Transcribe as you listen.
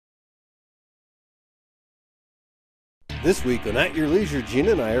This week on At Your Leisure,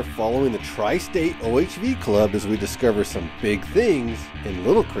 Gina and I are following the Tri-State ATV Club as we discover some big things in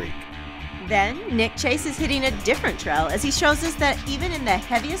Little Creek. Then, Nick Chase is hitting a different trail as he shows us that even in the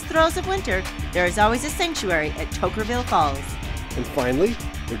heaviest throes of winter, there is always a sanctuary at Toquerville Falls. And finally,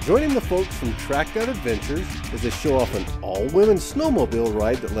 we're joining the folks from Tracked Out Adventures as they show off an all-women snowmobile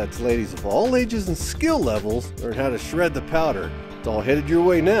ride that lets ladies of all ages and skill levels learn how to shred the powder. It's all headed your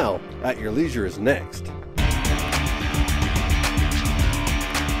way now. At Your Leisure is next.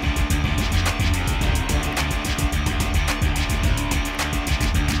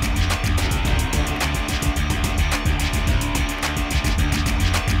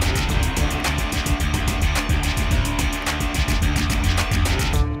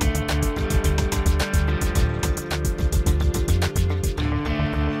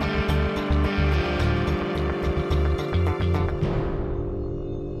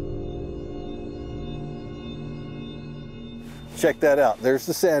 Check that out. There's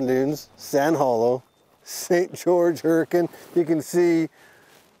the sand dunes, Sand Hollow, St. George Hurricane. You can see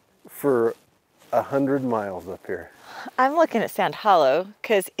for 100 miles up here. I'm looking at Sand Hollow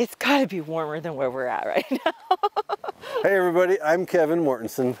because it's got to be warmer than where we're at right now. Hey everybody, I'm Kevin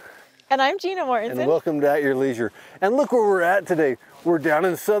Mortensen. And I'm Gina Mortensen. And welcome to At Your Leisure. And look where we're at today. We're down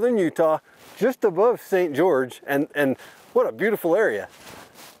in southern Utah, just above St. George, and what a beautiful area.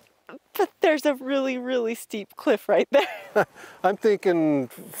 But there's a really, really steep cliff right there. I'm thinking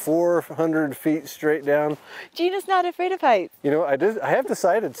 400 feet straight down. Gina's not afraid of heights. You know, I have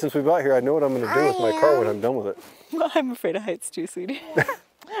decided since we got here, I know what I'm going to do with my car when I'm done with it. Well, I'm afraid of heights too, sweetie.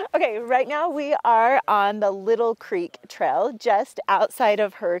 Okay, right now we are on the Little Creek Trail just outside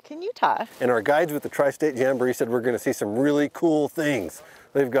of Hurricane, Utah. And our guides with the Tri-State Jamboree said we're going to see some really cool things.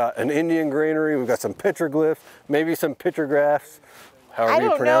 They've got an Indian granary, we've got some petroglyphs, maybe some petrographs. However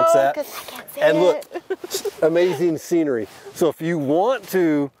you pronounce that. I can't say and look, amazing scenery. So if you want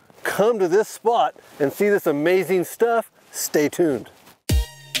to come to this spot and see this amazing stuff, stay tuned.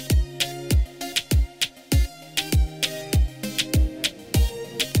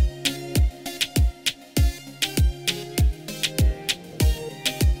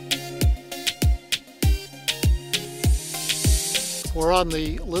 We're on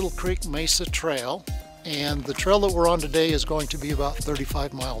the Little Creek Mesa Trail. And the trail that we're on today is going to be about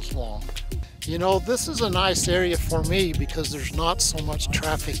 35 miles long. You know, this is a nice area for me because there's not so much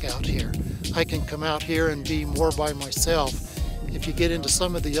traffic out here. I can come out here and be more by myself. If you get into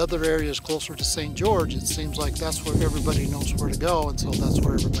some of the other areas closer to St. George, it seems like that's where everybody knows where to go, and so that's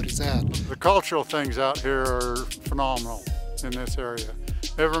where everybody's at. The cultural things out here are phenomenal in this area.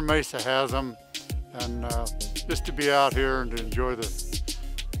 Every mesa has them, and just to be out here and to enjoy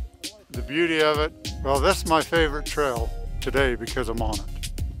the beauty of it. Well, this is my favorite trail today because I'm on it.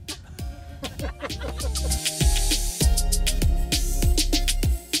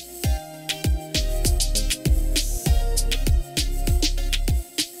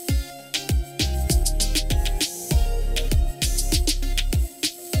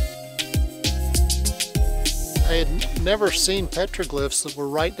 I had never seen petroglyphs that were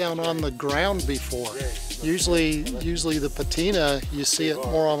right down on the ground before. Usually the patina, you see it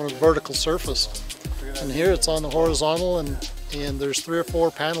more on a vertical surface. And here it's on the horizontal, and there's 3 or 4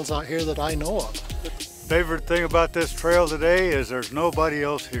 panels out here that I know of. Favorite thing about this trail today is there's nobody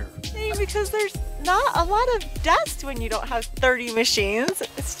else here. Because there's not a lot of dust when you don't have 30 machines.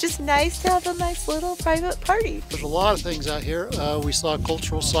 It's just nice to have a nice little private party. There's a lot of things out here. We saw a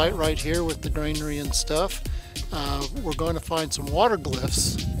cultural site right here with the granary and stuff. We're going to find some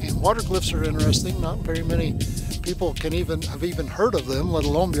waterglyphs, and waterglyphs are interesting. Not very many people have even heard of them, let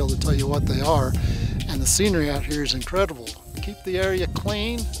alone be able to tell you what they are. And the scenery out here is incredible. Keep the area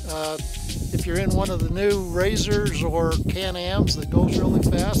clean. If you're in one of the new Razors or Can-Ams that goes really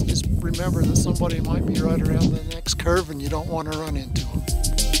fast, just remember that somebody might be right around the next curve and you don't want to run into them.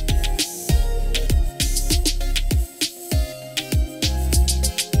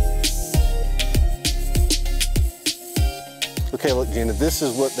 Okay, look, Gina, this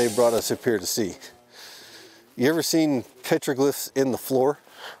is what they brought us up here to see. You ever seen petroglyphs in the floor?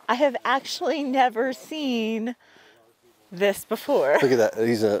 I have actually never seen this before. Look at that.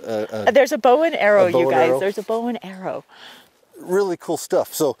 He's there's a bow and arrow, you guys. Arrow. There's a bow and arrow. Really cool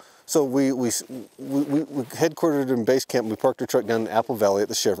stuff. So we headquartered in base camp. We parked our truck down in Apple Valley at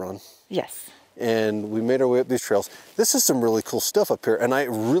the Chevron. Yes. And we made our way up these trails. This is some really cool stuff up here, and I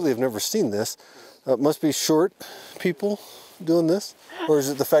really have never seen this. It must be short people doing this, or is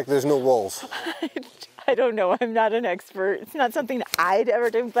it the fact there's no walls? I don't know. I'm not an expert. It's not something I'd ever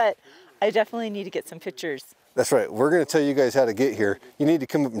do, but I definitely need to get some pictures. That's right. We're going to tell you guys how to get here. You need to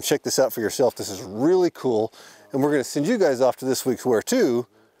come up and check this out for yourself. This is really cool. And we're going to send you guys off to this week's Where To,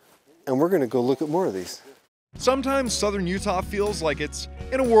 and we're going to go look at more of these. Sometimes southern Utah feels like it's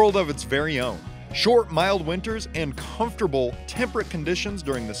in a world of its very own. Short, mild winters and comfortable, temperate conditions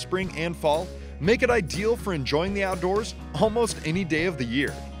during the spring and fall make it ideal for enjoying the outdoors almost any day of the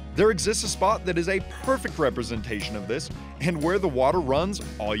year. There exists a spot that is a perfect representation of this and where the water runs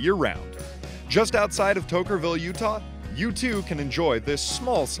all year round. Just outside of Toquerville, Utah, you too can enjoy this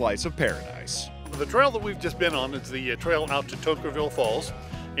small slice of paradise. The trail that we've just been on is the trail out to Toquerville Falls,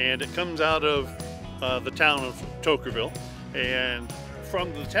 and it comes out of the town of Toquerville. And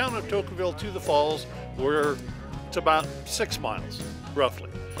from the town of Toquerville to the falls, it's about 6 miles, roughly.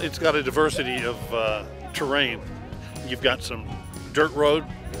 It's got a diversity of terrain. You've got some dirt road,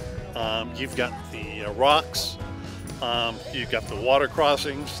 you've got the rocks, you've got the water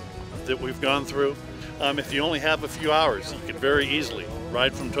crossings that we've gone through. If you only have a few hours, you can very easily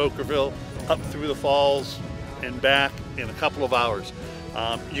ride from Toquerville up through the falls and back in a couple of hours.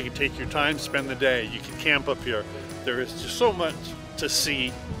 You can take your time, spend the day. You can camp up here. There is just so much to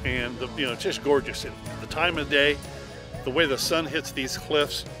see, and it's just gorgeous. The time of day, the way the sun hits these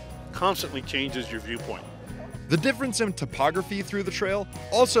cliffs, constantly changes your viewpoint. The difference in topography through the trail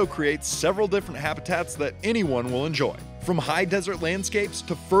also creates several different habitats that anyone will enjoy, from high desert landscapes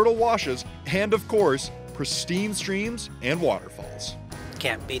to fertile washes, and of course, pristine streams and waterfalls.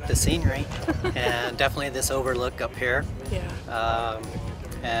 Can't beat the scenery, and definitely this overlook up here. Yeah.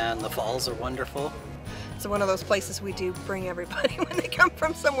 And the falls are wonderful. It's one of those places we do bring everybody when they come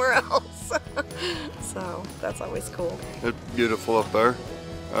from somewhere else. So that's always cool. It's beautiful up there.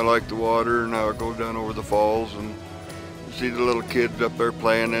 I like the water, and I go down over the falls and see the little kids up there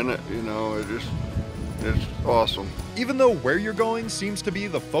playing in it. It's awesome. Even though where you're going seems to be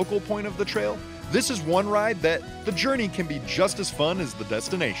the focal point of the trail, this is one ride that the journey can be just as fun as the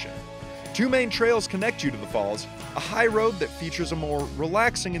destination. 2 main trails connect you to the falls, a high road that features a more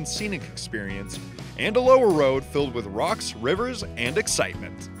relaxing and scenic experience, and a lower road filled with rocks, rivers, and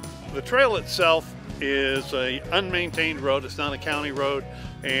excitement. The trail itself is an unmaintained road. It's not a county road,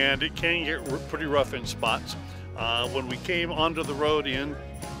 and it can get pretty rough in spots. When we came onto the road in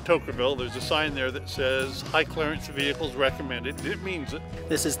Toquerville, there's a sign there that says high clearance vehicles recommended. It means it.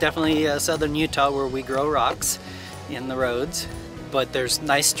 This is definitely southern Utah where we grow rocks in the roads, but there's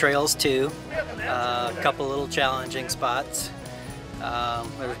nice trails too, a couple little challenging spots.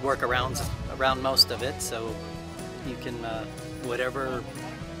 There's workarounds around most of it, so you can, whatever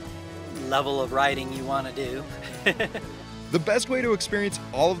level of riding you want to do. The best way to experience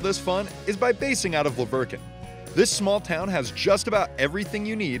all of this fun is by basing out of Laverton. This small town has just about everything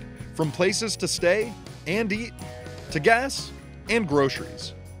you need, from places to stay and eat, to gas and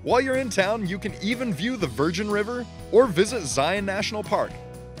groceries. While you're in town, you can even view the Virgin River or visit Zion National Park.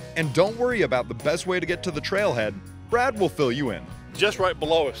 And don't worry about the best way to get to the trailhead. Brad will fill you in. Just right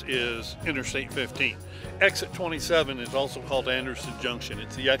below us is Interstate 15. Exit 27 is also called Anderson Junction.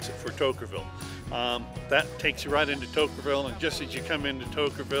 It's the exit for Toquerville. That takes you right into Toquerville, and just as you come into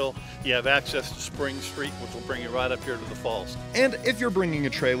Toquerville, you have access to Spring Street, which will bring you right up here to the falls. And if you're bringing a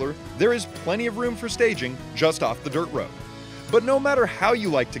trailer, there is plenty of room for staging just off the dirt road. But no matter how you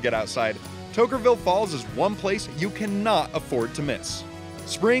like to get outside, Toquerville Falls is one place you cannot afford to miss.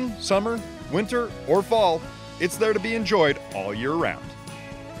 Spring, summer, winter, or fall, it's there to be enjoyed all year round.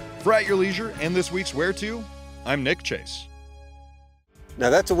 For At Your Leisure and this week's Where To, I'm Nick Chase. Now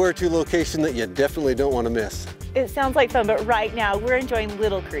that's a Where To location that you definitely don't want to miss. It sounds like fun, but right now we're enjoying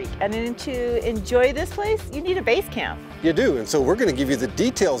Little Creek. And then to enjoy this place, you need a base camp. You do, and so we're going to give you the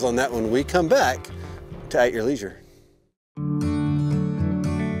details on that when we come back to At Your Leisure.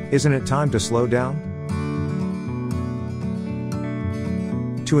 Isn't it time to slow down?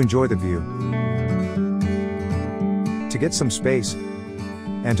 To enjoy the view, to get some space,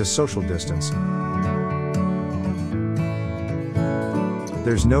 and to social distance.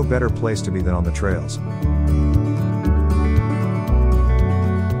 There's no better place to be than on the trails.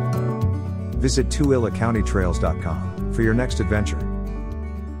 Visit tuillacountytrails.com for your next adventure.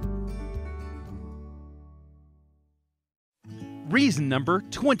 Reason number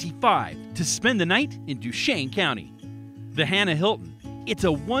 25 to spend the night in Duchesne County. The Hannah Hilton. It's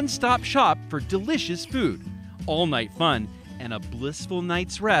a one-stop shop for delicious food, all-night fun, and a blissful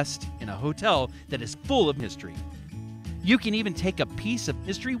night's rest in a hotel that is full of history. You can even take a piece of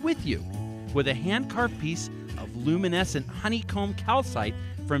history with you with a hand-carved piece of luminescent honeycomb calcite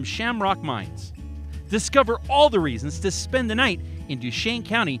from Shamrock Mines. Discover all the reasons to spend the night in Duchesne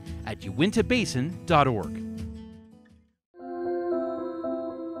County at uintabasin.org.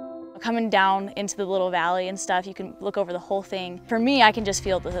 Coming down into the little valley and stuff, you can look over the whole thing. For me, I can just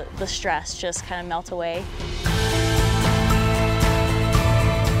feel the stress just kind of melt away.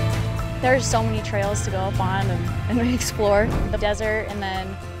 There's so many trails to go up on and explore. The desert, and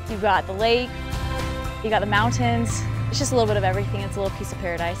then you've got the lake, you got the mountains. It's just a little bit of everything. It's a little piece of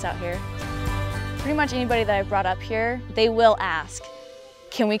paradise out here. Pretty much anybody that I've brought up here, they will ask,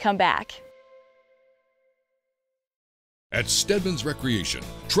 can we come back? At Stedman's Recreation,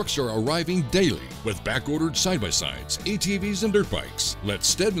 trucks are arriving daily with back-ordered side-by-sides, ATVs, and dirt bikes. Let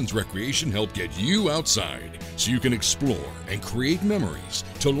Stedman's Recreation help get you outside so you can explore and create memories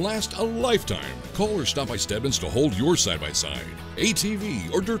to last a lifetime. Call or stop by Stedman's to hold your side-by-side,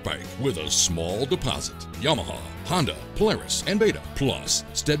 ATV, or dirt bike with a small deposit. Yamaha, Honda, Polaris, and Beta. Plus,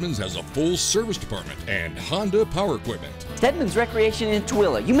 Stedman's has a full service department and Honda power equipment. Stedman's Recreation in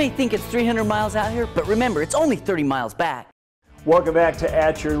Tooele. You may think it's 300 miles out here, but remember, it's only 30 miles back. Welcome back to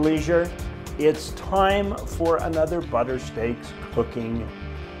At Your Leisure. It's time for another butter steaks cooking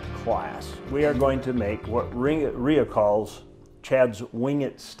class. We are going to make what Rhea calls Chad's Wing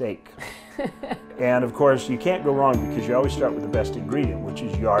It Steak. And of course, you can't go wrong because you always start with the best ingredient, which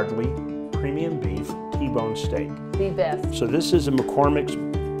is Yardley Premium Beef T-Bone Steak. The best. So this is a McCormick's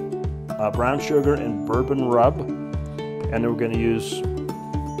brown sugar and bourbon rub, and then we're going to use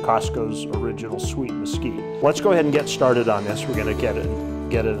Costco's original sweet mesquite. Let's go ahead and get started on this. We're going to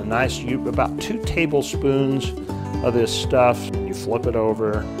get it a nice, about 2 tablespoons of this stuff. You flip it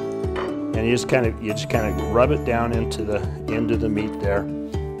over, and you just kind of rub it down into the meat there.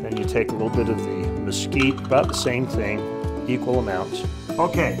 Then you take a little bit of the mesquite, about the same thing, equal amounts.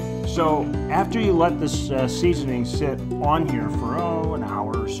 Okay, so after you let this seasoning sit on here for an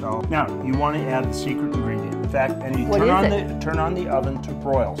hour or so, now you want to add the secret ingredient. In fact, and you turn on the oven to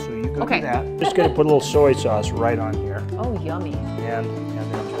broil. So you go do that. Just going to put a little soy sauce right on here. Oh, yummy. And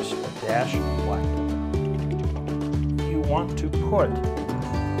then just a dash of black pepper. You want to put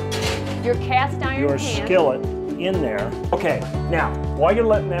your cast iron your pan. skillet in there. Okay, now while you're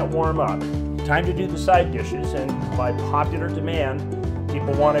letting that warm up, time to do the side dishes. And by popular demand,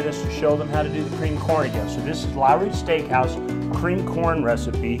 people wanted us to show them how to do the cream corn again. So this is Lowry's Steakhouse cream corn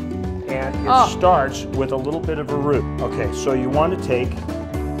recipe, and it starts with a little bit of a roux. Okay, so you want to take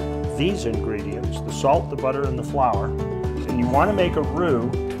these ingredients, the salt, the butter, and the flour, and you want to make a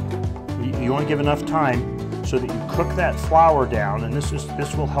roux. You want to give enough time so that you cook that flour down, and this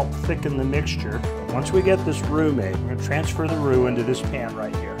will help thicken the mixture. Once we get this roux made, we're going to transfer the roux into this pan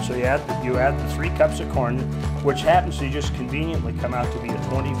right here. So you add the 3 cups of corn, which happens to just conveniently come out to be a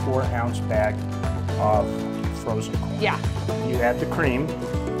 24-ounce bag of frozen corn. Yeah. You add the cream.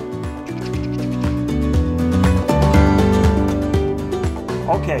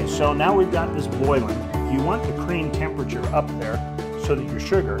 Okay, so now we've got this boiling. You want the cream temperature up there so that your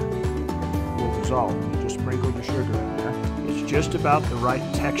sugar will dissolve. You just sprinkle your sugar in there. It's just about the right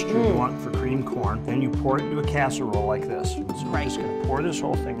texture you want for cream corn. Then you pour it into a casserole like this. So we're just going to pour this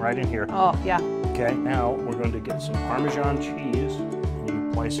whole thing right in here. Oh, yeah. Okay, now we're going to get some Parmesan cheese, and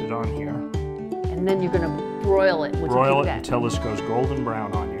you place it on here. And then you're going to broil it. Broil it until this goes golden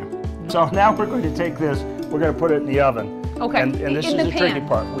brown on you. So now we're going to take this, we're going to put it in the oven. Okay, and this is the tricky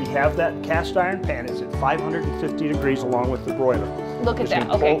part. We have that cast iron pan. It's at 550 degrees along with the broiler. Look at that,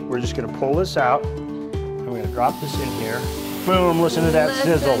 okay. We're just going to pull this out, and we're going to drop this in here. Boom, listen to that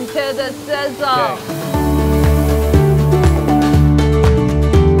sizzle. Listen to the sizzle.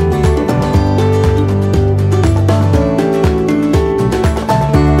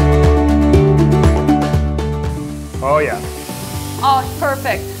 Oh yeah. Oh, it's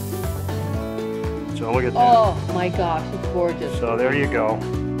perfect. So look at that. Oh my gosh, it's gorgeous. So there you go.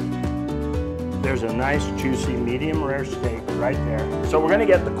 There's a nice, juicy, medium rare steak right there. So we're going to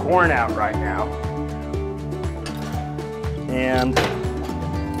get the corn out right now. And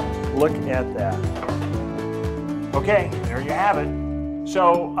look at that. Okay, there you have it.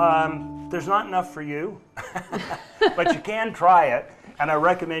 So there's not enough for you, but you can try it. And I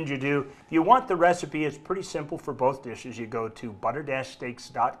recommend you do. If you want the recipe, it's pretty simple for both dishes. You go to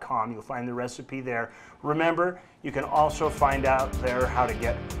butter-steaks.com. You'll find the recipe there. Remember, you can also find out there how to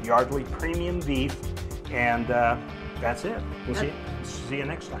get Yardley Premium Beef. And that's it. We'll see you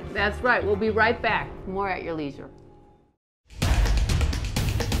next time. That's right. We'll be right back. More At Your Leisure.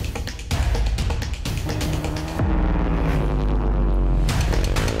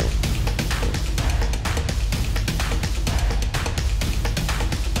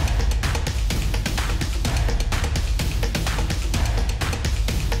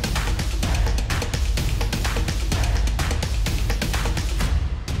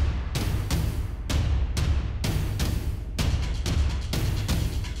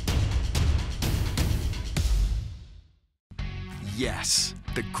 Yes,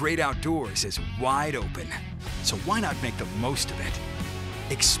 the great outdoors is wide open. So why not make the most of it?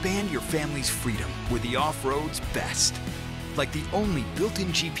 Expand your family's freedom where the off-road's best. Like the only built-in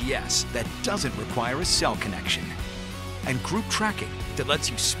GPS that doesn't require a cell connection. And group tracking that lets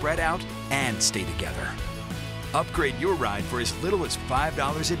you spread out and stay together. Upgrade your ride for as little as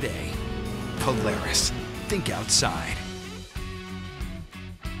 $5 a day. Polaris. Think outside.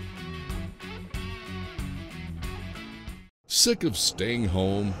 Sick of staying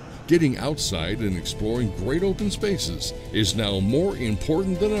home? Getting outside and exploring great open spaces is now more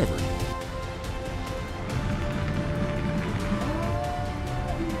important than ever.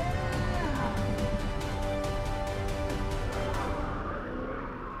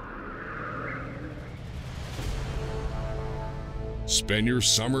 Spend your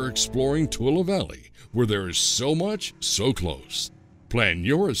summer exploring Tooele Valley, where there is so much so close. Plan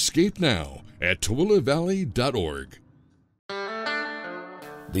your escape now at TooeleValley.org.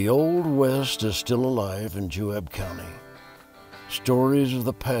 The Old West is still alive in Juab County. Stories of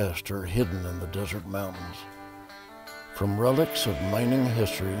the past are hidden in the desert mountains. From relics of mining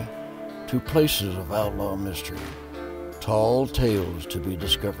history to places of outlaw mystery, tall tales to be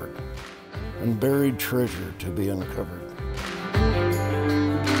discovered, and buried treasure to be uncovered.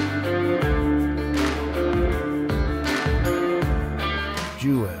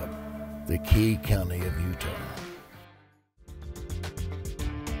 Juab, the key county of Utah.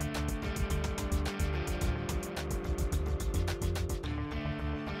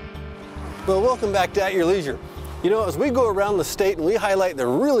 Well, welcome back to At Your Leisure. You know, as we go around the state and we highlight the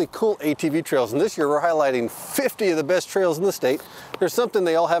really cool ATV trails, and this year we're highlighting 50 of the best trails in the state, there's something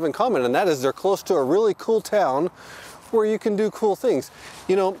they all have in common, and that is they're close to a really cool town where you can do cool things.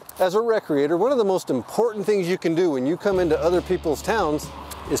 You know, as a recreator, one of the most important things you can do when you come into other people's towns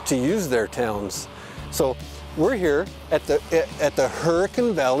is to use their towns. So we're here at the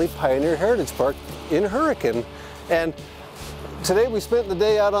Hurricane Valley Pioneer Heritage Park in Hurricane, and today we spent the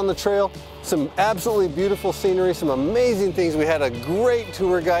day out on the trail. Some absolutely beautiful scenery, some amazing things. We had a great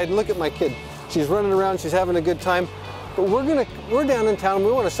tour guide. Look at my kid. She's running around, she's having a good time. But we're down in town.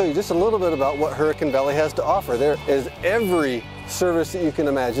 We want to show you just a little bit about what Hurricane Valley has to offer. There is every service that you can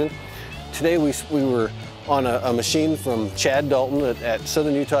imagine. Today we were on a machine from Chad Dalton at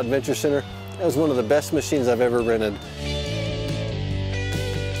Southern Utah Adventure Center. That was one of the best machines I've ever rented.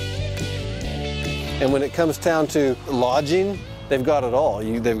 And when it comes down to lodging, they've got it all.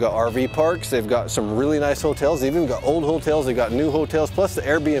 They've got RV parks, they've got some really nice hotels, they've even got old hotels, they've got new hotels, plus the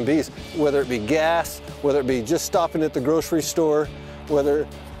Airbnbs, whether it be gas, whether it be just stopping at the grocery store, whether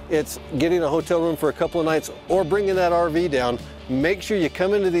it's getting a hotel room for a couple of nights or bringing that RV down. Make sure you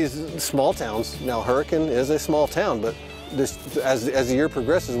come into these small towns. Now, Hurricane is a small town, but as the year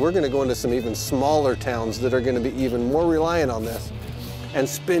progresses, we're going to go into some even smaller towns that are going to be even more reliant on this. And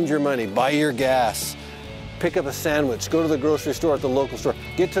spend your money, buy your gas, pick up a sandwich, go to the grocery store at the local store,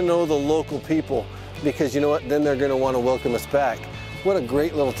 get to know the local people, because you know what, then they're going to want to welcome us back. What a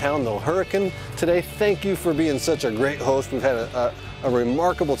great little town though. Hurricane, today, thank you for being such a great host. We've had a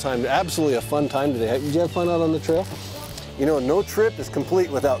remarkable time, absolutely a fun time today. Did you have fun out on the trail? You know, no trip is complete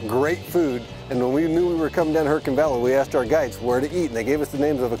without great food. And when we knew we were coming down Hurricane Valley, we asked our guides where to eat, and they gave us the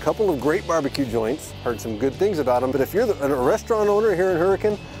names of a couple of great barbecue joints. Heard some good things about them. But if you're a restaurant owner here in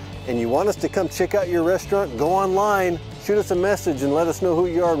Hurricane and you want us to come check out your restaurant, go online, shoot us a message and let us know who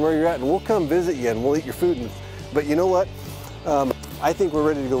you are and where you're at, and we'll come visit you and we'll eat your food. But you know what? I think we're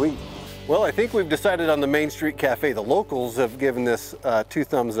ready to go eat. Well, I think we've decided on the Main Street Cafe. The locals have given this 2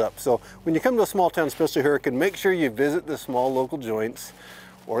 thumbs up. So when you come to a small town, especially Hurricane, make sure you visit the small local joints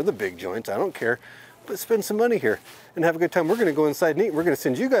or the big joints, I don't care, but spend some money here and have a good time. We're gonna go inside and eat. We're gonna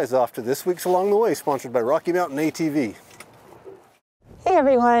send you guys off to this week's Along the Way, sponsored by Rocky Mountain ATV. Hey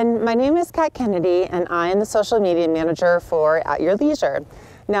everyone, my name is Kat Kennedy and I am the social media manager for At Your Leisure.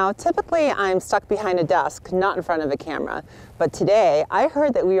 Now, typically I'm stuck behind a desk, not in front of a camera, but today I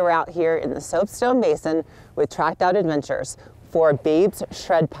heard that we were out here in the Soapstone Basin with Tracked Out Adventures for Babe's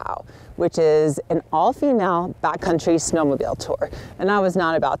Shred Pow, which is an all-female backcountry snowmobile tour, and I was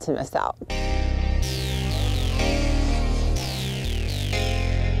not about to miss out.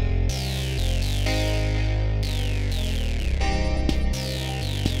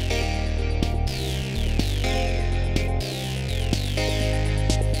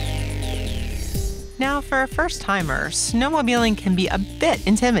 Now, for a first-timer, snowmobiling can be a bit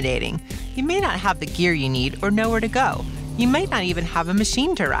intimidating. You may not have the gear you need or know where to go. You might not even have a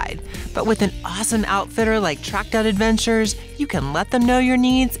machine to ride. But with an awesome outfitter like Tracked Out Adventures, you can let them know your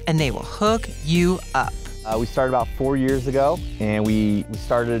needs and they will hook you up. We started about 4 years ago, and we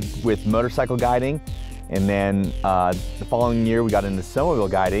started with motorcycle guiding, and then the following year we got into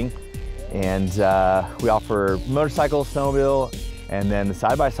snowmobile guiding, and we offer motorcycle, snowmobile, And then the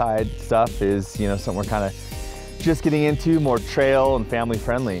side-by-side stuff is, you know, something we're kind of just getting into, more trail and family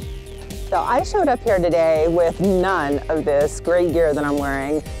friendly. So I showed up here today with none of this great gear that I'm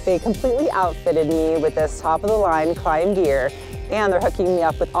wearing. They completely outfitted me with this top-of-the-line climb gear, and they're hooking me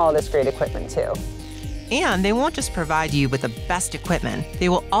up with all this great equipment too. And they won't just provide you with the best equipment, they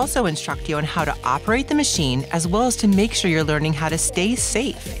will also instruct you on how to operate the machine, as well as to make sure you're learning how to stay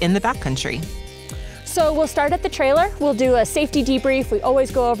safe in the backcountry. So we'll start at the trailer. We'll do a safety debrief. We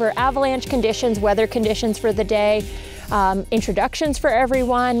always go over avalanche conditions, weather conditions for the day, introductions for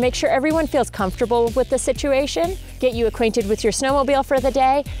everyone, make sure everyone feels comfortable with the situation, get you acquainted with your snowmobile for the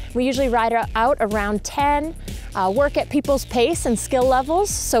day. We usually ride out around 10, work at people's pace and skill levels,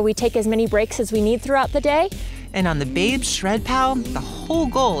 so we take as many breaks as we need throughout the day. And on the Babes Shred Pal, the whole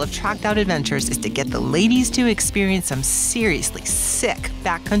goal of Tracked Out Adventures is to get the ladies to experience some seriously sick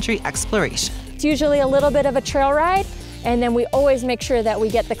backcountry exploration. It's usually a little bit of a trail ride, and then we always make sure that we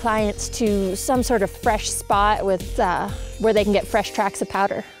get the clients to some sort of fresh spot with where they can get fresh tracks of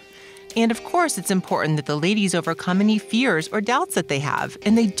powder. And of course, it's important that the ladies overcome any fears or doubts that they have,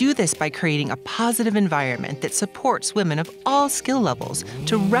 and they do this by creating a positive environment that supports women of all skill levels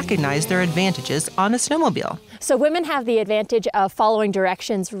to recognize their advantages on a snowmobile. So women have the advantage of following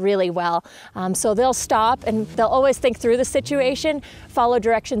directions really well. So they'll stop and they'll always think through the situation, follow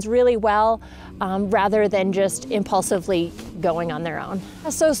directions really well, rather than just impulsively going on their own.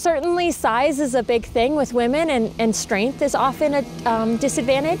 So certainly size is a big thing with women, and strength is often a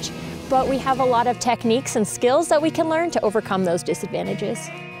disadvantage. But we have a lot of techniques and skills that we can learn to overcome those disadvantages.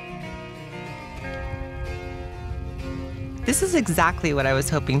 This is exactly what I was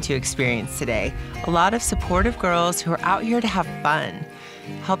hoping to experience today. A lot of supportive girls who are out here to have fun,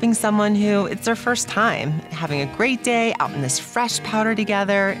 helping someone who it's their first time, having a great day out in this fresh powder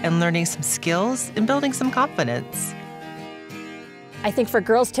together and learning some skills and building some confidence. I think for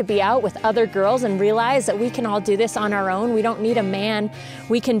girls to be out with other girls and realize that we can all do this on our own. We don't need a man.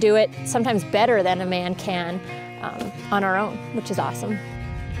 We can do it sometimes better than a man can on our own, which is awesome.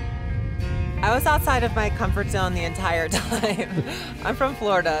 I was outside of my comfort zone the entire time. I'm from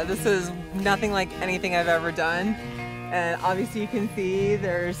Florida. This is nothing like anything I've ever done. And obviously you can see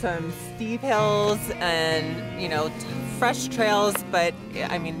there's some steep hills and, you know, fresh trails, but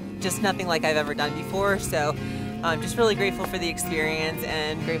I mean, just nothing like I've ever done before. So I'm just really grateful for the experience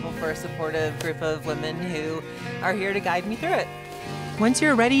and grateful for a supportive group of women who are here to guide me through it. Once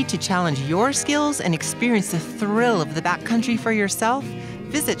you're ready to challenge your skills and experience the thrill of the backcountry for yourself,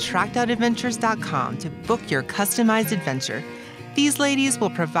 visit trackedoutadventures.com to book your customized adventure. These ladies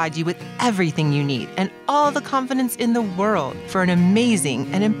will provide you with everything you need and all the confidence in the world for an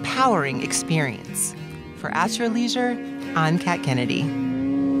amazing and empowering experience. For At Your Leisure, I'm Kat Kennedy.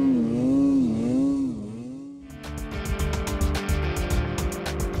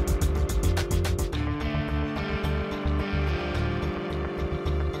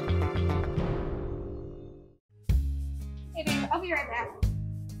 Hey babe, I'll be right back.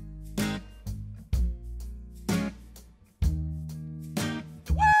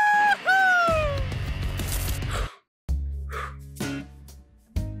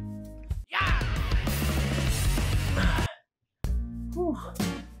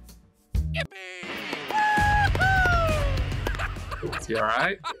 Is he all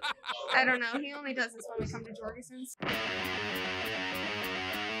right? I don't know. He only does this when we come to Jorgensen's.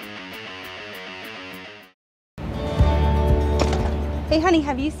 Hey honey,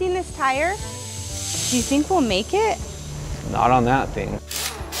 have you seen this tire? Do you think we'll make it? Not on that thing.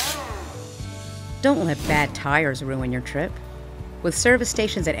 Don't let bad tires ruin your trip. With service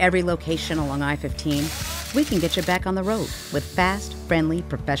stations at every location along I-15, we can get you back on the road with fast, friendly,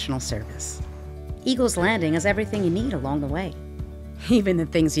 professional service. Eagles Landing has everything you need along the way. Even the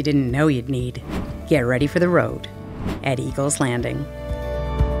things you didn't know you'd need. Get ready for the road at Eagles Landing.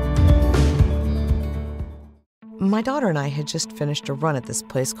 My daughter and I had just finished a run at this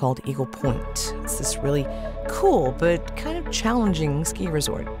place called Eagle Point. It's this really cool but kind of challenging ski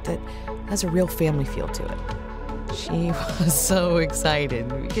resort that has a real family feel to it. She was so excited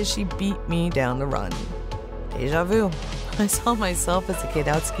because she beat me down the run. Deja vu. I saw myself as a kid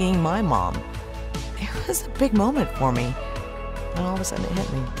out skiing my mom. It was a big moment for me. And all of a sudden it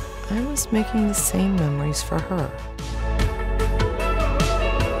hit me. I was making the same memories for her.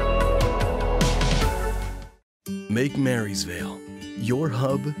 Make Marysvale your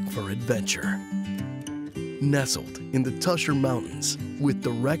hub for adventure. Nestled in the Tusher Mountains with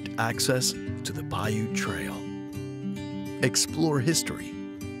direct access to the Bayou Trail. Explore history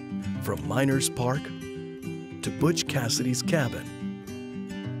from Miners Park to Butch Cassidy's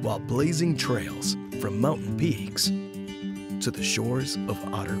cabin, while blazing trails from mountain peaks to the shores of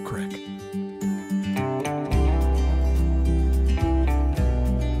Otter Creek.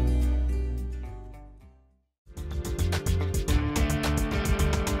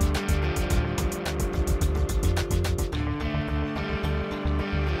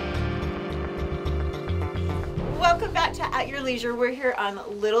 Welcome back to At Your Leisure. We're here on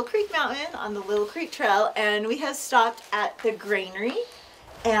Little Creek Mountain on the Little Creek Trail, and we have stopped at the granary,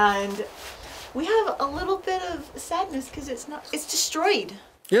 and we have a little bit of sadness because it's destroyed.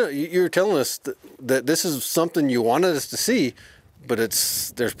 Yeah, you were telling us that this is something you wanted us to see, but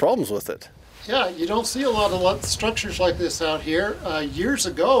there's problems with it. Yeah, you don't see a lot of structures like this out here. Years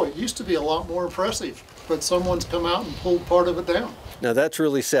ago, it used to be a lot more impressive, but someone's come out and pulled part of it down. Now that's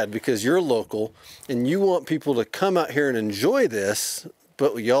really sad because you're local and you want people to come out here and enjoy this,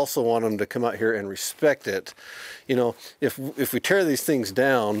 but you also want them to come out here and respect it. You know, if we tear these things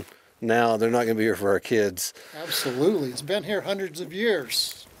down now, they're not going to be here for our kids. Absolutely. It's been here hundreds of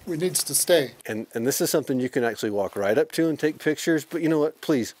years. It needs to stay. And this is something you can actually walk right up to and take pictures, but you know what?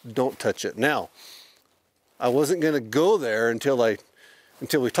 Please don't touch it. Now, I wasn't going to go there until we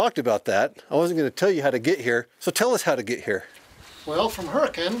talked about that. I wasn't going to tell you how to get here. So tell us how to get here. Well, from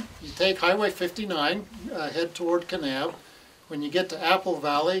Hurricane, you take Highway 59, head toward Kanab. When you get to Apple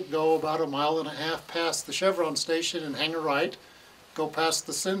Valley, go about 1.5 miles past the Chevron station and hang a right. Go past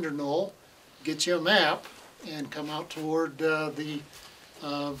the Cinder Knoll, get you a map, and come out toward the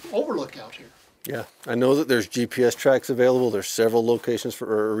overlook out here. Yeah, I know that there's GPS tracks available. There's several locations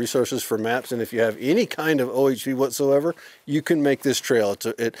or resources for maps, and if you have any kind of OHV whatsoever, you can make this trail.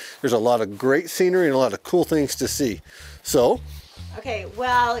 There's a lot of great scenery and a lot of cool things to see. So, okay,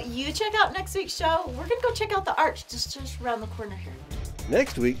 well, you check out next week's show. We're gonna go check out the arch just around the corner here.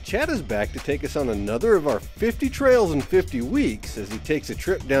 Next week, Chad is back to take us on another of our 50 trails in 50 weeks as he takes a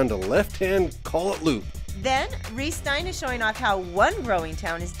trip down to left-hand Call It Loop. Then, Reese Stein is showing off how one growing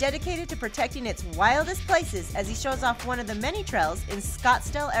town is dedicated to protecting its wildest places as he shows off one of the many trails in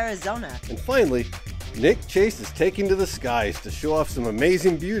Scottsdale, Arizona. And finally, Nick Chase is taking to the skies to show off some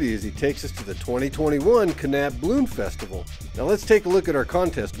amazing beauty as he takes us to the 2021 Kanab Balloon Festival. Now let's take a look at our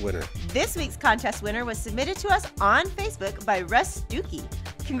contest winner. This week's contest winner was submitted to us on Facebook by Russ Dookie.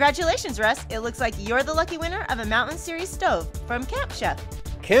 Congratulations, Russ. It looks like you're the lucky winner of a Mountain Series stove from Camp Chef.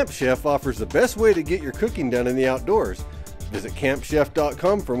 Camp Chef offers the best way to get your cooking done in the outdoors. Visit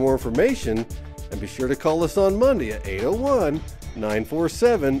campchef.com for more information and be sure to call us on Monday at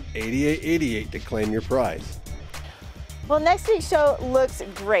 801-947-8888 to claim your prize. Well, next week's show looks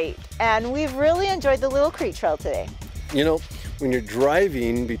great, and we've really enjoyed the Little Creek Trail today. You know, when you're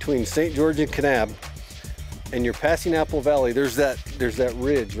driving between St. George and Kanab and you're passing Apple Valley, there's that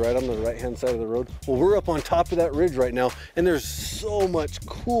ridge right on the right-hand side of the road. Well, we're up on top of that ridge right now, and there's so much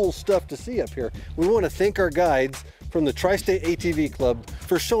cool stuff to see up here. We want to thank our guides from the Tri-State ATV Club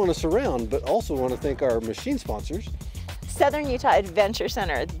for showing us around, but also want to thank our machine sponsors. Southern Utah Adventure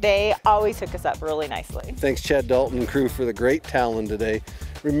Center, they always hook us up really nicely. Thanks Chad Dalton and crew for the great talent today.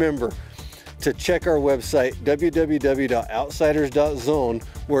 Remember to check our website, www.outsiders.zone,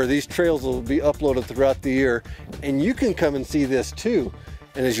 where these trails will be uploaded throughout the year, and you can come and see this too.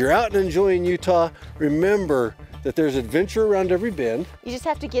 And as you're out and enjoying Utah, remember that there's adventure around every bend. You just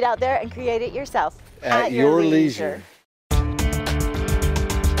have to get out there and create it yourself. At your leisure.